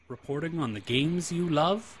Reporting on the games you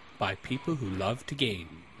love by people who love to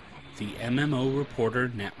game. The MMO Reporter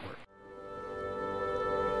Network.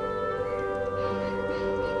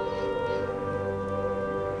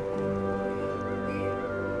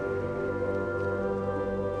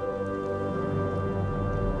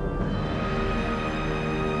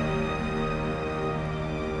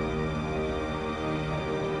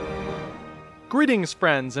 Greetings,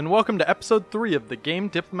 friends, and welcome to Episode 3 of the Game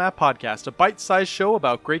Diplomat Podcast, a bite-sized show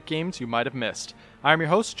about great games you might have missed. I'm your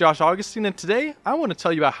host, Josh Augustine, and today I want to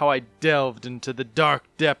tell you about how I delved into the dark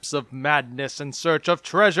depths of madness in search of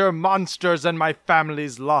treasure, monsters, and my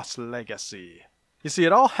family's lost legacy. You see,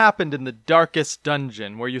 it all happened in the Darkest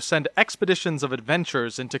Dungeon, where you send expeditions of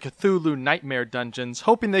adventurers into Cthulhu nightmare dungeons,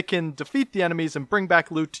 hoping they can defeat the enemies and bring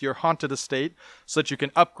back loot to your haunted estate, so that you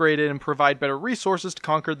can upgrade it and provide better resources to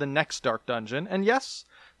conquer the next dark dungeon. And yes,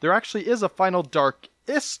 there actually is a final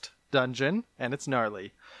Darkest Dungeon, and it's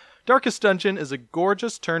gnarly. Darkest Dungeon is a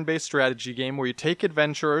gorgeous turn-based strategy game where you take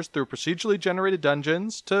adventurers through procedurally generated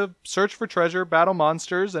dungeons to search for treasure, battle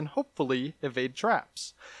monsters, and hopefully evade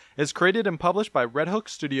traps. It's created and published by Red Hook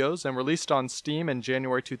Studios and released on Steam in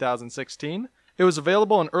January 2016. It was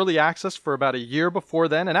available in early access for about a year before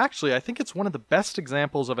then, and actually I think it's one of the best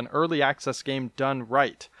examples of an early access game done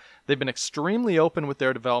right. They've been extremely open with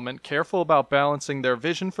their development, careful about balancing their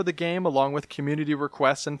vision for the game along with community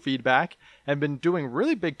requests and feedback, and been doing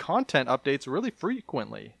really big content updates really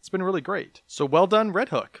frequently. It's been really great. So well done, Red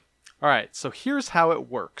Hook. Alright, so here's how it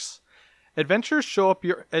works. Adventurers show up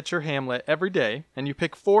at your hamlet every day, and you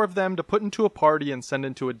pick 4 of them to put into a party and send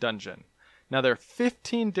into a dungeon. Now there are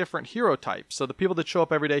 15 different hero types, so the people that show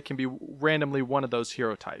up every day can be randomly one of those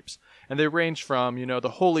hero types. And they range from, the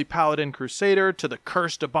Holy Paladin Crusader, to the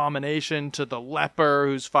Cursed Abomination, to the Leper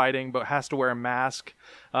who's fighting but has to wear a mask,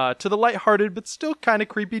 to the lighthearted but still kind of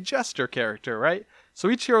creepy Jester character, right? So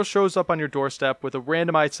each hero shows up on your doorstep with a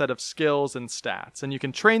randomized set of skills and stats, and you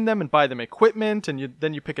can train them and buy them equipment, and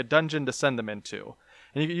then you pick a dungeon to send them into.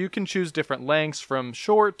 And you can choose different lengths from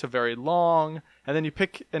short to very long, and then you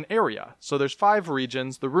pick an area. So there's 5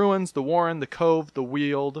 regions: the Ruins, the Warren, the Cove, the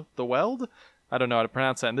Weald, the Weld? I don't know how to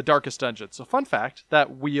pronounce that, and the Darkest Dungeon. So fun fact,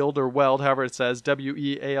 that Weald or Weld, however it says,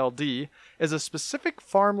 W-E-A-L-D, is a specific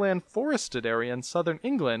farmland forested area in southern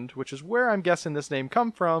England, which is where I'm guessing this name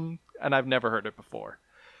come from, and I've never heard it before.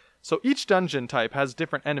 So each dungeon type has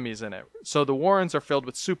different enemies in it. So the Warrens are filled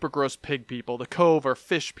with super gross pig people, the Cove are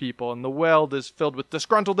fish people, and the Weld is filled with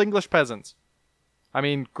disgruntled English peasants. I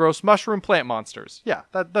mean, gross mushroom plant monsters. Yeah,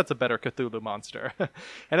 that's a better Cthulhu monster.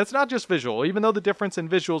 And it's not just visual. Even though the difference in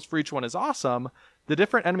visuals for each one is awesome, the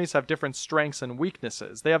different enemies have different strengths and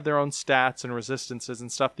weaknesses. They have their own stats and resistances and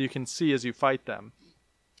stuff that you can see as you fight them.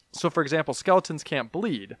 So for example, skeletons can't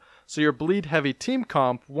bleed, so your bleed-heavy team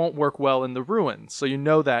comp won't work well in the Ruins, so you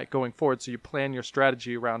know that going forward, so you plan your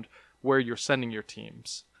strategy around where you're sending your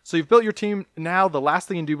teams. So you've built your team. Now the last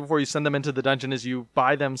thing you do before you send them into the dungeon is you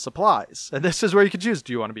buy them supplies. And this is where you can choose.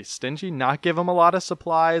 Do you want to be stingy, not give them a lot of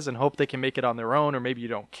supplies and hope they can make it on their own, or maybe you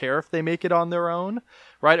don't care if they make it on their own,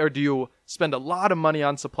 right? Or do you spend a lot of money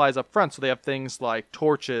on supplies up front, so they have things like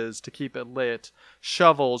torches to keep it lit,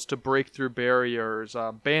 shovels to break through barriers,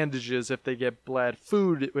 bandages if they get bled,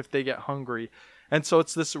 food if they get hungry. And so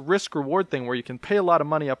it's this risk-reward thing where you can pay a lot of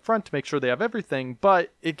money up front to make sure they have everything,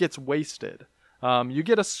 but it gets wasted. You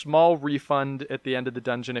get a small refund at the end of the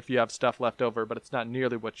dungeon if you have stuff left over, but it's not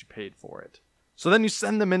nearly what you paid for it. So then you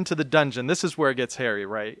send them into the dungeon. This is where it gets hairy,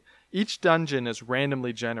 right? Each dungeon is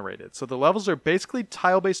randomly generated. So the levels are basically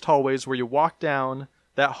tile-based hallways where you walk down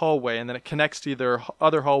that hallway and then it connects to either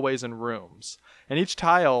other hallways and rooms. And each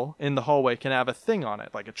tile in the hallway can have a thing on it,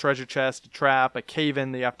 like a treasure chest, a trap, a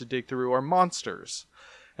cave-in that you have to dig through, or monsters.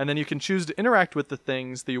 And then you can choose to interact with the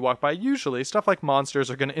things that you walk by. Usually, stuff like monsters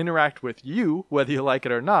are going to interact with you, whether you like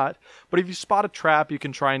it or not. But if you spot a trap, you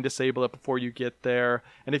can try and disable it before you get there.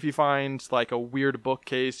 And if you find like a weird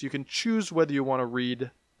bookcase, you can choose whether you want to read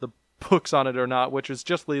the books on it or not, which is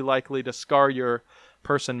just likely to scar your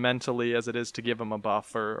person mentally as it is to give them a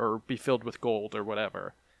buff or be filled with gold or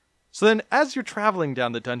whatever. So then, as you're traveling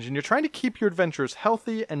down the dungeon, you're trying to keep your adventurers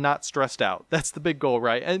healthy and not stressed out. That's the big goal,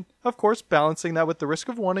 right? And, of course, balancing that with the risk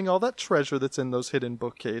of wanting all that treasure that's in those hidden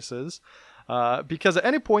bookcases. Because at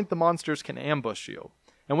any point, the monsters can ambush you.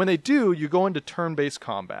 And when they do, you go into turn-based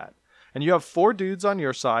combat. And you have 4 dudes on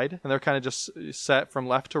your side, and they're kind of just set from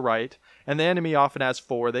left to right. And the enemy often has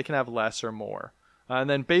 4. They can have less or more. And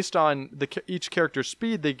then based on each character's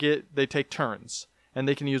speed, they take turns. And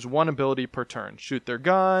they can use 1 ability per turn. Shoot their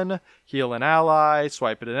gun, heal an ally,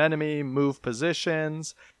 swipe at an enemy, move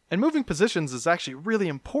positions. And moving positions is actually really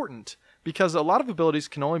important because a lot of abilities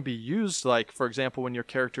can only be used, like, for example, when your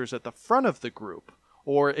character is at the front of the group,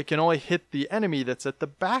 or it can only hit the enemy that's at the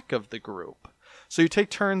back of the group. So you take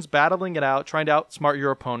turns battling it out, trying to outsmart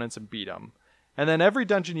your opponents and beat them. And then every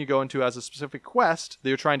dungeon you go into has a specific quest that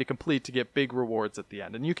you're trying to complete to get big rewards at the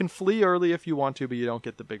end. And you can flee early if you want to, but you don't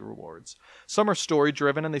get the big rewards. Some are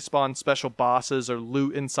story-driven and they spawn special bosses or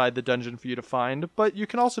loot inside the dungeon for you to find, but you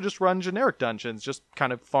can also just run generic dungeons, just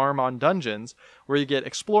kind of farm on dungeons, where you get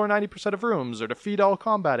explore 90% of rooms or defeat all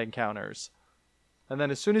combat encounters. And then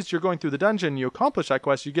as soon as you're going through the dungeon, you accomplish that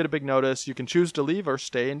quest, you get a big notice. You can choose to leave or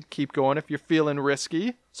stay and keep going if you're feeling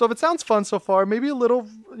risky. So if it sounds fun so far, maybe a little,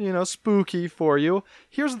 spooky for you,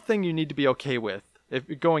 here's the thing you need to be okay with if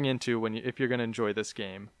you're going to enjoy this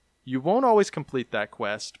game. You won't always complete that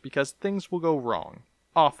quest because things will go wrong.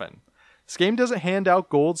 Often. This game doesn't hand out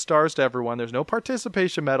gold stars to everyone. There's no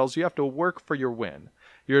participation medals. You have to work for your win.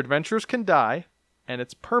 Your adventurers can die, and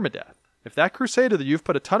it's permadeath. If that crusader that you've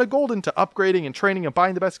put a ton of gold into upgrading and training and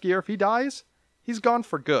buying the best gear, if he dies, he's gone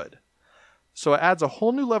for good. So it adds a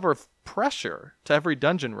whole new level of pressure to every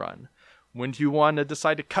dungeon run. When do you want to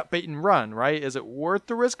decide to cut bait and run, right? Is it worth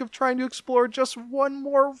the risk of trying to explore just one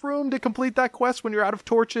more room to complete that quest when you're out of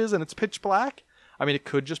torches and it's pitch black? I mean, it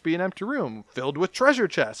could just be an empty room filled with treasure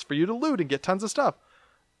chests for you to loot and get tons of stuff.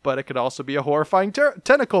 But it could also be a horrifying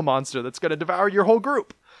tentacle monster that's going to devour your whole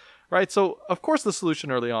group. Right, so of course the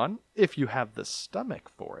solution early on, if you have the stomach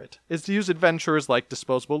for it, is to use adventurers like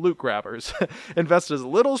disposable loot grabbers. Invest as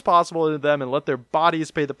little as possible into them and let their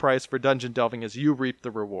bodies pay the price for dungeon delving as you reap the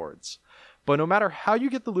rewards. But no matter how you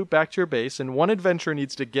get the loot back to your base, and one adventurer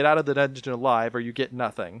needs to get out of the dungeon alive or you get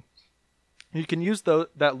nothing, you can use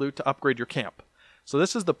that loot to upgrade your camp. So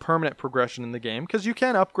this is the permanent progression in the game, because you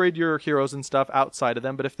can upgrade your heroes and stuff outside of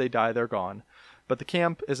them, but if they die, they're gone. But the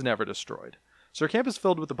camp is never destroyed. So your camp is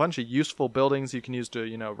filled with a bunch of useful buildings you can use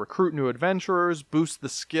to, recruit new adventurers, boost the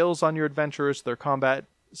skills on your adventurers so their combat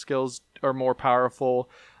skills are more powerful,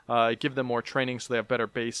 give them more training so they have better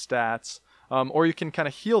base stats, or you can kind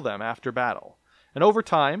of heal them after battle. And over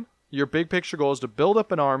time, your big picture goal is to build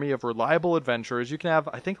up an army of reliable adventurers. You can have,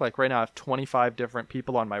 I think like right now I have 25 different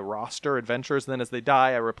people on my roster, adventurers, and then as they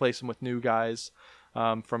die, I replace them with new guys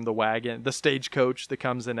from the wagon, the stagecoach that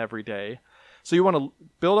comes in every day. So you want to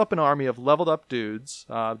build up an army of leveled up dudes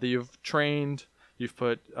that you've trained, you've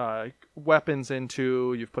put weapons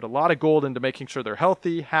into, you've put a lot of gold into making sure they're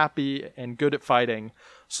healthy, happy, and good at fighting,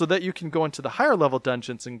 so that you can go into the higher level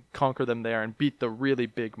dungeons and conquer them there and beat the really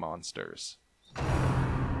big monsters.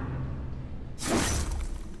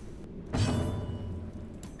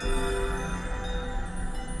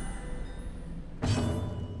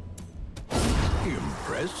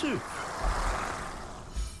 Impressive.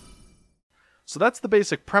 So that's the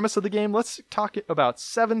basic premise of the game. Let's talk about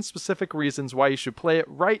 7 specific reasons why you should play it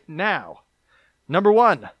right now. Number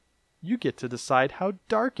 1, you get to decide how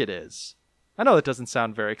dark it is. I know that doesn't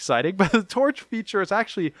sound very exciting, but the torch feature is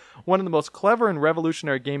actually one of the most clever and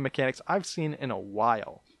revolutionary game mechanics I've seen in a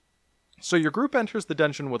while. So your group enters the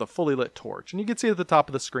dungeon with a fully lit torch, and you can see at the top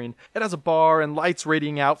of the screen, it has a bar and lights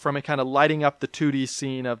radiating out from it, kind of lighting up the 2D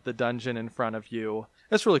scene of the dungeon in front of you.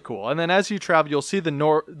 It's really cool. And then as you travel, you'll see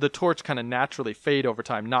the torch kind of naturally fade over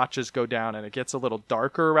time. Notches go down and it gets a little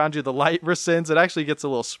darker around you. The light rescinds. It actually gets a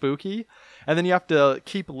little spooky. And then you have to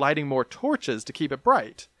keep lighting more torches to keep it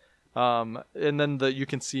bright. And then you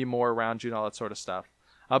can see more around you and all that sort of stuff.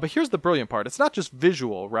 But here's the brilliant part. It's not just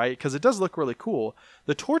visual, right? Because it does look really cool.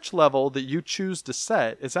 The torch level that you choose to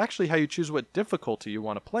set is actually how you choose what difficulty you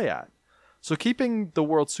want to play at. So keeping the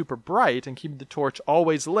world super bright and keeping the torch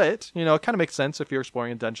always lit, it kind of makes sense if you're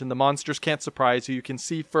exploring a dungeon. The monsters can't surprise you. You can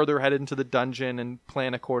see further ahead into the dungeon and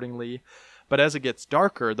plan accordingly. But as it gets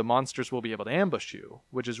darker, the monsters will be able to ambush you,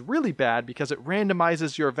 which is really bad because it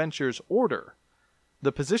randomizes your adventure's order,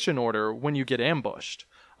 the position order when you get ambushed,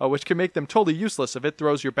 which can make them totally useless. If it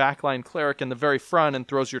throws your backline cleric in the very front and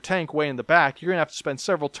throws your tank way in the back, you're going to have to spend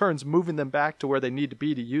several turns moving them back to where they need to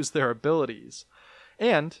be to use their abilities.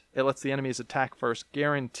 And it lets the enemies attack first,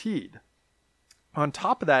 guaranteed. On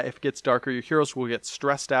top of that, if it gets darker, your heroes will get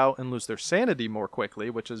stressed out and lose their sanity more quickly,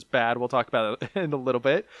 which is bad. We'll talk about it in a little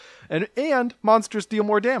bit. And monsters deal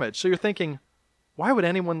more damage. So you're thinking, why would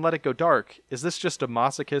anyone let it go dark? Is this just a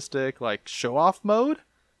masochistic, show-off mode?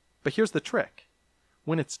 But here's the trick.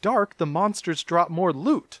 When it's dark, the monsters drop more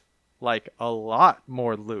loot. A lot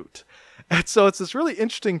more loot. And so it's this really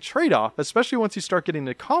interesting trade-off, especially once you start getting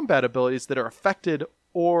into combat abilities that are affected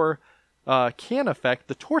or can affect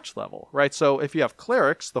the torch level, right? So if you have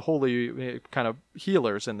clerics, the holy kind of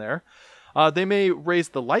healers in there, they may raise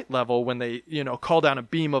the light level when they, call down a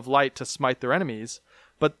beam of light to smite their enemies.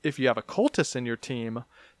 But if you have a cultist in your team,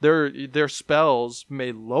 their spells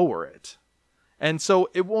may lower it. And so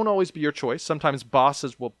it won't always be your choice. Sometimes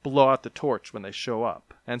bosses will blow out the torch when they show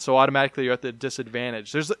up. And so automatically you're at the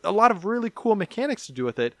disadvantage. There's a lot of really cool mechanics to do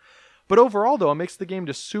with it. But overall, though, it makes the game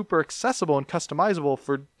just super accessible and customizable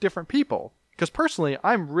for different people. Because personally,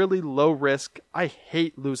 I'm really low risk. I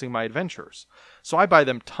hate losing my adventurers. So I buy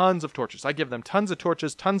them tons of torches. I give them tons of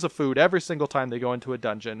torches, tons of food every single time they go into a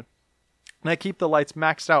dungeon. And I keep the lights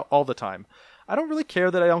maxed out all the time. I don't really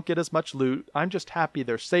care that I don't get as much loot. I'm just happy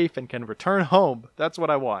they're safe and can return home. That's what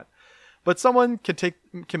I want. But someone can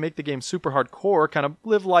make the game super hardcore, kind of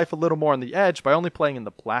live life a little more on the edge by only playing in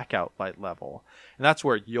the blackout light level. And that's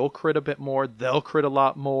where you'll crit a bit more, they'll crit a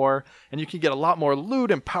lot more, and you can get a lot more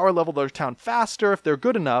loot and power level their town faster if they're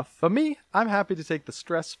good enough. But me, I'm happy to take the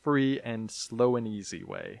stress-free and slow and easy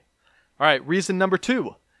way. Alright, reason number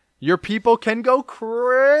 2. Your people can go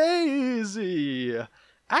crazy!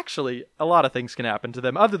 Actually, a lot of things can happen to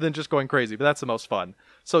them other than just going crazy, but that's the most fun.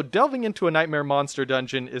 So delving into a nightmare monster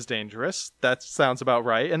dungeon is dangerous. That sounds about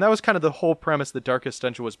right. And that was kind of the whole premise the Darkest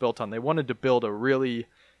Dungeon was built on. They wanted to build a really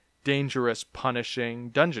dangerous, punishing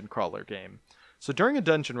dungeon crawler game. So during a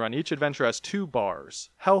dungeon run, each adventurer has 2 bars,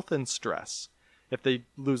 health and stress. If they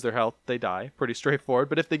lose their health, they die. Pretty straightforward.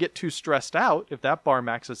 But if they get too stressed out, if that bar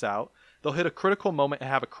maxes out, they'll hit a critical moment and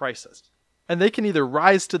have a crisis. And they can either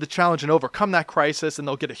rise to the challenge and overcome that crisis, and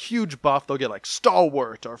they'll get a huge buff. They'll get like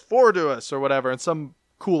stalwart or fortuitous or whatever, and some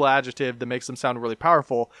cool adjective that makes them sound really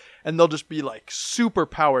powerful. And they'll just be like super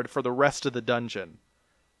powered for the rest of the dungeon.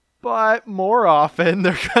 But more often,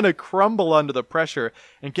 they're going to crumble under the pressure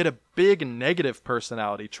and get a big negative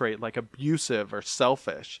personality trait like abusive or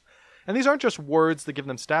selfish. And these aren't just words that give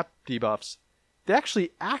them stat debuffs. They actually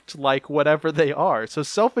act like whatever they are. So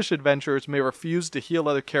selfish adventurers may refuse to heal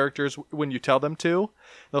other characters when you tell them to.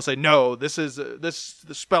 They'll say, no, the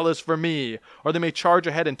spell is for me. Or they may charge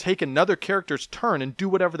ahead and take another character's turn and do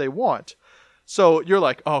whatever they want. So you're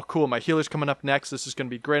like, oh, cool, my healer's coming up next. This is going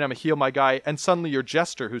to be great. I'm going to heal my guy. And suddenly your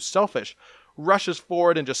jester, who's selfish, rushes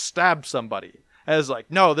forward and just stabs somebody. And it's like,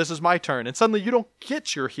 no, this is my turn. And suddenly you don't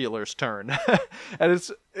get your healer's turn.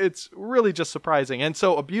 And it's really just surprising. And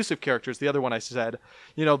so abusive characters, the other one I said,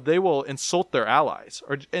 they will insult their allies.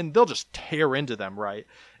 And they'll just tear into them, right?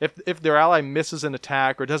 If their ally misses an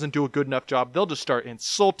attack or doesn't do a good enough job, they'll just start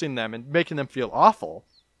insulting them and making them feel awful.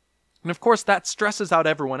 And of course, that stresses out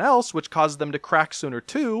everyone else, which causes them to crack sooner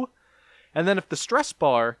too. And then if the stress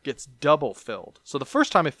bar gets double filled, so the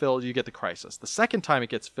first time it filled, you get the crisis. The second time it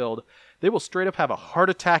gets filled, they will straight up have a heart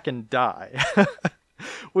attack and die,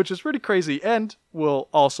 which is pretty crazy, and will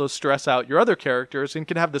also stress out your other characters and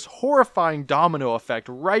can have this horrifying domino effect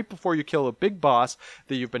right before you kill a big boss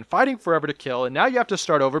that you've been fighting forever to kill, and now you have to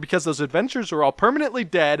start over because those adventures are all permanently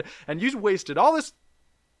dead, and you wasted all this...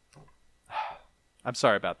 I'm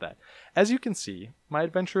sorry about that. As you can see, my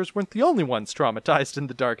adventurers weren't the only ones traumatized in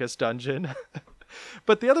the Darkest Dungeon.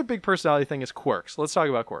 But the other big personality thing is quirks. Let's talk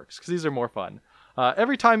about quirks, because these are more fun.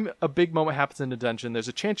 Every time a big moment happens in a dungeon, there's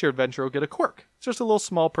a chance your adventurer will get a quirk. It's just a little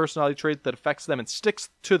small personality trait that affects them and sticks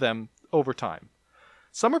to them over time.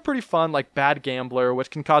 Some are pretty fun, like Bad Gambler,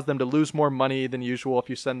 which can cause them to lose more money than usual if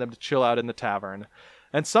you send them to chill out in the tavern.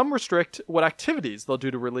 And some restrict what activities they'll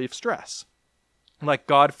do to relieve stress. Like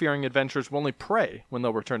God-fearing adventurers will only pray when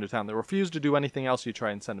they'll return to town. They refuse to do anything else you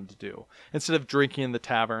try and send them to do, instead of drinking in the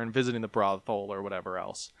tavern, visiting the brothel, or whatever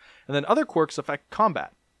else. And then other quirks affect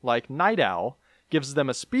combat, like Night Owl gives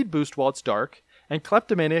them a speed boost while it's dark, and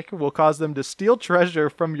Kleptomaniac will cause them to steal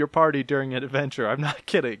treasure from your party during an adventure. I'm not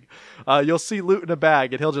kidding. You'll see loot in a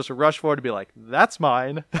bag, and he'll just rush forward to be like, that's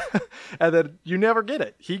mine. And then you never get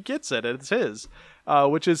it. He gets it, and it's his.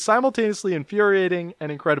 Which is simultaneously infuriating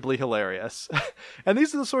and incredibly hilarious. And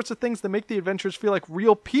these are the sorts of things that make the adventurers feel like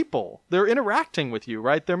real people. They're interacting with you,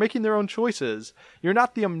 right? They're making their own choices. You're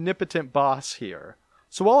not the omnipotent boss here.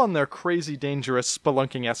 So while on their crazy, dangerous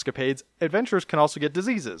spelunking escapades, adventurers can also get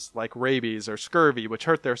diseases, like rabies or scurvy, which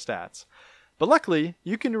hurt their stats. But luckily,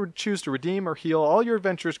 you can choose to redeem or heal all your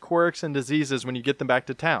adventurers' quirks and diseases when you get them back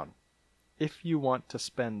to town. If you want to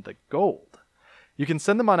spend the gold. You can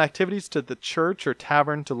send them on activities to the church or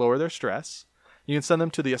tavern to lower their stress. You can send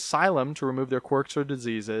them to the asylum to remove their quirks or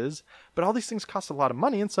diseases. But all these things cost a lot of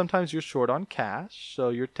money, and sometimes you're short on cash, so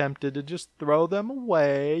you're tempted to just throw them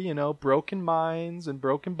away. Broken minds and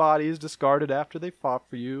broken bodies discarded after they fought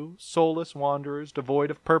for you. Soulless wanderers, devoid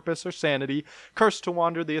of purpose or sanity, cursed to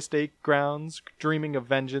wander the estate grounds, dreaming of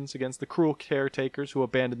vengeance against the cruel caretakers who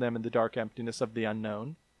abandoned them in the dark emptiness of the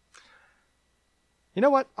unknown. You know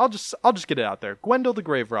what? I'll just get it out there. Gwendol the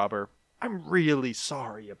Grave Robber. I'm really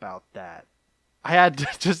sorry about that. I had to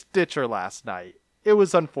just ditch her last night. It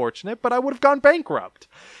was unfortunate, but I would have gone bankrupt.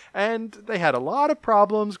 And they had a lot of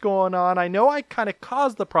problems going on. I know I kind of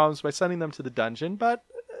caused the problems by sending them to the dungeon, but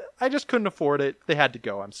I just couldn't afford it. They had to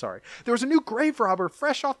go, I'm sorry. There was a new grave robber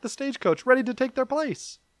fresh off the stagecoach ready to take their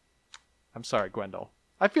place. I'm sorry, Gwendol.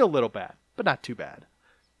 I feel a little bad, but not too bad.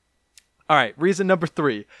 All right, reason number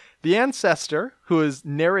 3. The Ancestor, who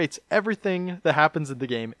narrates everything that happens in the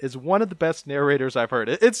game, is one of the best narrators I've heard.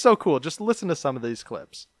 It's so cool. Just listen to some of these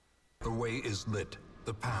clips. The way is lit.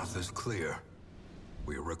 The path is clear.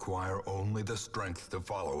 We require only the strength to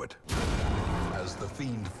follow it. As the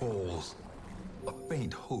fiend falls, a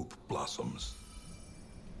faint hope blossoms.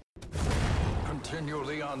 Continue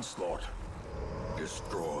the onslaught.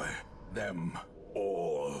 Destroy them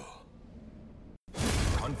all.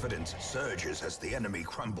 Confidence surges as the enemy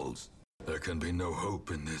crumbles. There can be no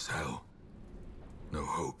hope in this hell. No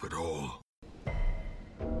hope at all.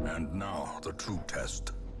 And now the true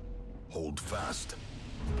test. Hold fast,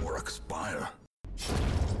 or expire.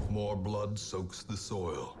 More blood soaks the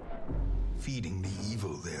soil, feeding the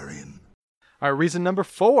evil therein. All right, reason number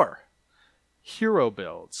 4. Hero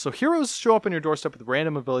builds. So heroes show up on your doorstep with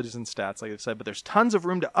random abilities and stats, like I said, but there's tons of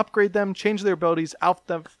room to upgrade them, change their abilities,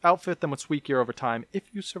 outfit them with sweet gear over time if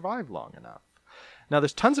you survive long enough. Now,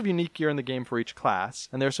 there's tons of unique gear in the game for each class,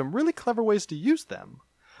 and there's some really clever ways to use them.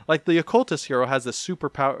 Like the Occultist hero has this super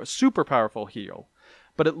powerful heal,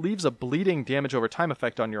 but it leaves a bleeding damage over time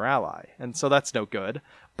effect on your ally, and so that's no good.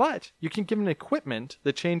 But you can give him equipment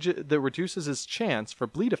that reduces his chance for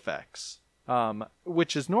bleed effects.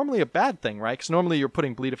 Which is normally a bad thing, right? Because normally you're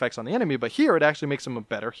putting bleed effects on the enemy, but here it actually makes him a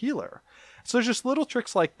better healer. So there's just little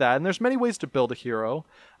tricks like that, and there's many ways to build a hero.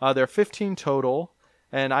 There are 15 total,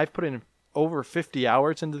 and I've put in over 50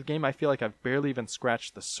 hours into the game. I feel like I've barely even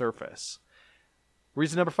scratched the surface.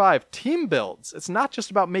 Reason number 5, team builds. It's not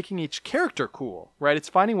just about making each character cool, right? It's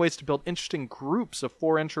finding ways to build interesting groups of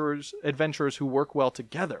 4 adventurers who work well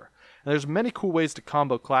together. And there's many cool ways to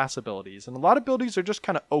combo class abilities, and a lot of abilities are just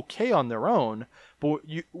kind of okay on their own, but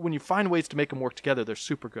when you find ways to make them work together, they're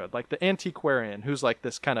super good. Like the Antiquarian, who's like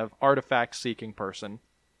this kind of artifact-seeking person,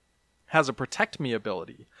 has a Protect Me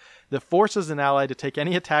ability that forces an ally to take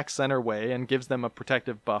any attack sent her way and gives them a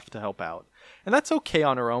protective buff to help out. And that's okay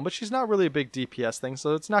on her own, but she's not really a big DPS thing,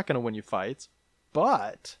 so it's not going to win you fights.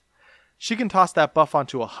 But she can toss that buff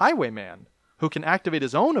onto a Highwayman, who can activate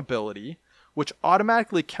his own ability, which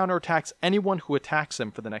automatically counterattacks anyone who attacks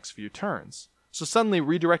him for the next few turns. So suddenly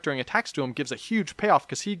redirecting attacks to him gives a huge payoff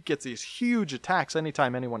because he gets these huge attacks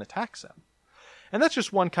anytime anyone attacks him. And that's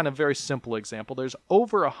just one kind of very simple example. There's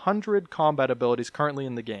over 100 combat abilities currently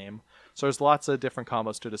in the game, so there's lots of different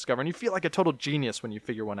combos to discover, and you feel like a total genius when you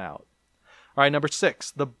figure one out. All right, number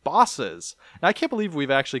 6, the bosses. Now, I can't believe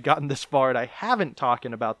we've actually gotten this far, and I haven't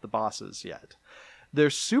talking about the bosses yet. They're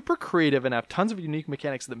super creative and have tons of unique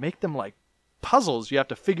mechanics that make them like puzzles you have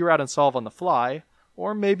to figure out and solve on the fly,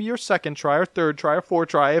 or maybe your second try, or third try, or fourth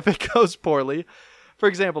try if it goes poorly. For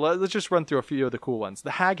example, let's just run through a few of the cool ones.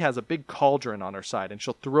 The hag has a big cauldron on her side, and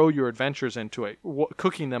she'll throw your adventures into it,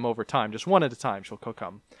 cooking them over time. Just one at a time, she'll cook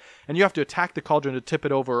them. And you have to attack the cauldron to tip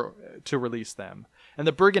it over to release them. And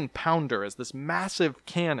the Brigand Pounder is this massive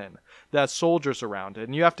cannon that has soldiers around it.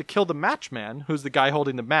 And you have to kill the matchman, who's the guy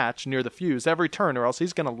holding the match near the fuse, every turn, or else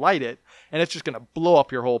he's going to light it, and it's just going to blow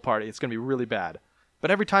up your whole party. It's going to be really bad. But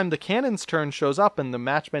every time the cannon's turn shows up and the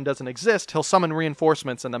matchman doesn't exist, he'll summon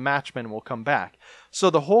reinforcements and the matchman will come back. So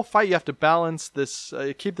the whole fight you have to balance this,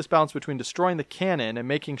 keep this balance between destroying the cannon and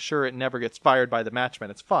making sure it never gets fired by the matchman.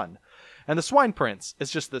 It's fun. And the Swine Prince is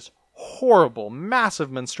just this horrible, massive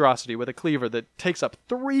monstrosity with a cleaver that takes up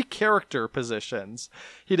 3 character positions.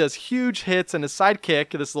 He does huge hits, and his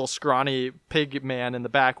sidekick, this little scrawny pig man in the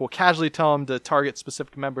back, will casually tell him to target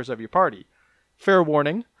specific members of your party. Fair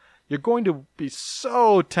warning. You're going to be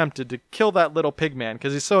so tempted to kill that little pig man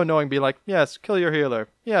because he's so annoying, be like, yes, kill your healer.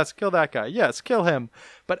 Yes, kill that guy. Yes, kill him.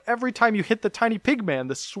 But every time you hit the tiny pig man,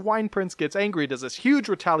 the Swine Prince gets angry, does this huge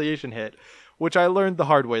retaliation hit, which I learned the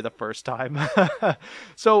hard way the first time.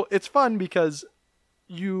 So it's fun because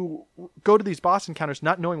you go to these boss encounters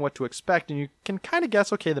not knowing what to expect, and you can kind of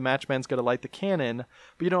guess, okay, the matchman's going to light the cannon,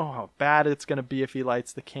 but you don't know how bad it's going to be if he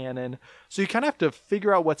lights the cannon. So you kind of have to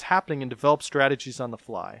figure out what's happening and develop strategies on the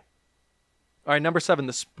fly. All right, number 7,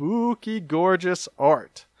 the spooky, gorgeous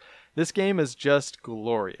art. This game is just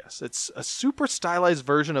glorious. It's a super stylized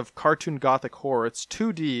version of cartoon gothic horror. It's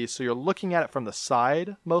 2D, so you're looking at it from the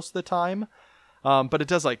side most of the time. But it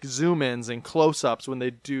does like zoom-ins and close-ups when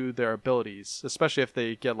they do their abilities, especially if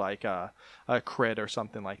they get like a crit or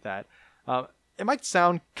something like that. It might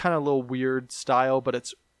sound kind of a little weird style, but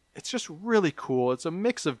it's it's just really cool. It's a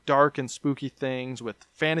mix of dark and spooky things with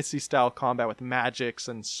fantasy-style combat with magics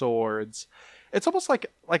and swords. It's almost like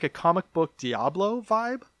a comic book Diablo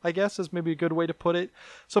vibe, I guess, is maybe a good way to put it.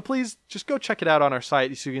 So please just go check it out on our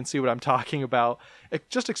site so you can see what I'm talking about.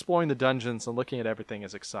 Just exploring the dungeons and looking at everything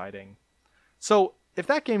is exciting. So if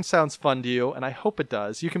that game sounds fun to you, and I hope it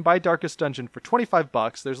does, you can buy Darkest Dungeon for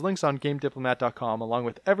 $25. There's links on GameDiplomat.com along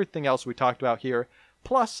with everything else we talked about here,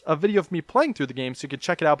 plus a video of me playing through the game so you can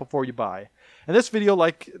check it out before you buy. And this video,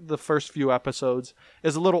 like the first few episodes,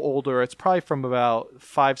 is a little older. It's probably from about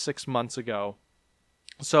 5-6 months ago.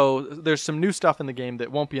 So there's some new stuff in the game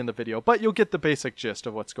that won't be in the video, but you'll get the basic gist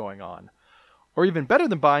of what's going on. Or even better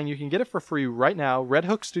than buying, you can get it for free right now. Red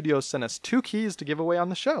Hook Studios sent us 2 keys to give away on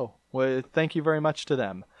the show. Well, thank you very much to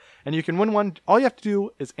them. And you can win one. All you have to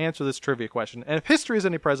do is answer this trivia question. And if history is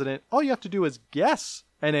any precedent, all you have to do is guess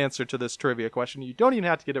an answer to this trivia question. You don't even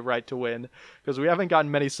have to get it right to win, because we haven't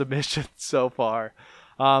gotten many submissions so far.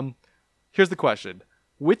 Here's the question.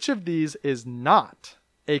 Which of these is not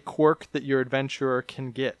a quirk that your adventurer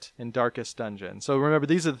can get in Darkest Dungeon? So remember,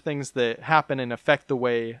 these are the things that happen and affect the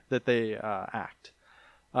way that they act.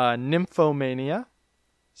 Nymphomania,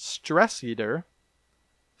 Stress Eater,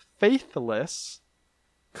 Faithless,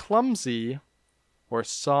 Clumsy, or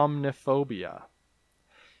Somniphobia.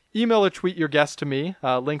 Email or tweet your guess to me.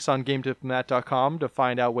 Links on GameDiplomat.com to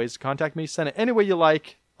find out ways to contact me. Send it any way you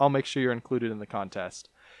like. I'll make sure you're included in the contest.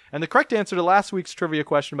 And the correct answer to last week's trivia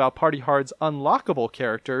question about Party Hard's unlockable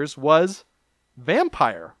characters was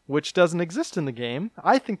Vampire, which doesn't exist in the game.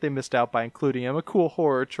 I think they missed out by including him. A cool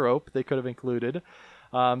horror trope they could have included.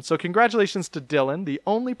 So congratulations to Dylan, the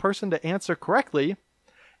only person to answer correctly,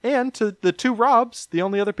 and to the 2 Robs, the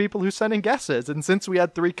only other people who sent in guesses. And since we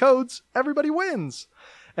had 3 codes, everybody wins.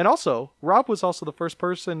 And also, Rob was also the first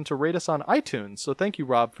person to rate us on iTunes, so thank you,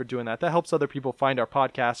 Rob, for doing that. That helps other people find our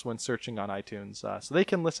podcast when searching on iTunes, so they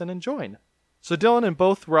can listen and join. So Dylan and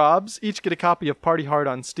both Robs each get a copy of Party Hard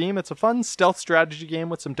on Steam. It's a fun stealth strategy game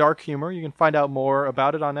with some dark humor. You can find out more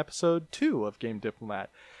about it on episode 2 of Game Diplomat.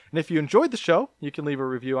 And if you enjoyed the show, you can leave a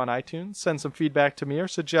review on iTunes, send some feedback to me, or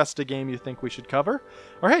suggest a game you think we should cover.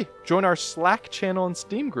 Or hey, join our Slack channel and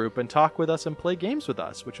Steam group and talk with us and play games with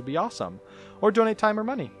us, which would be awesome. Or donate time or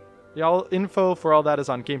money. Y'all, info for all that is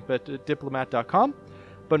on GameDiplomat.com.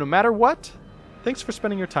 But no matter what, thanks for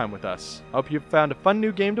spending your time with us. I hope you've found a fun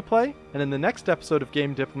new game to play, and in the next episode of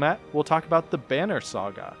Game Diplomat, we'll talk about the Banner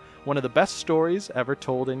Saga, one of the best stories ever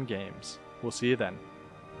told in games. We'll see you then.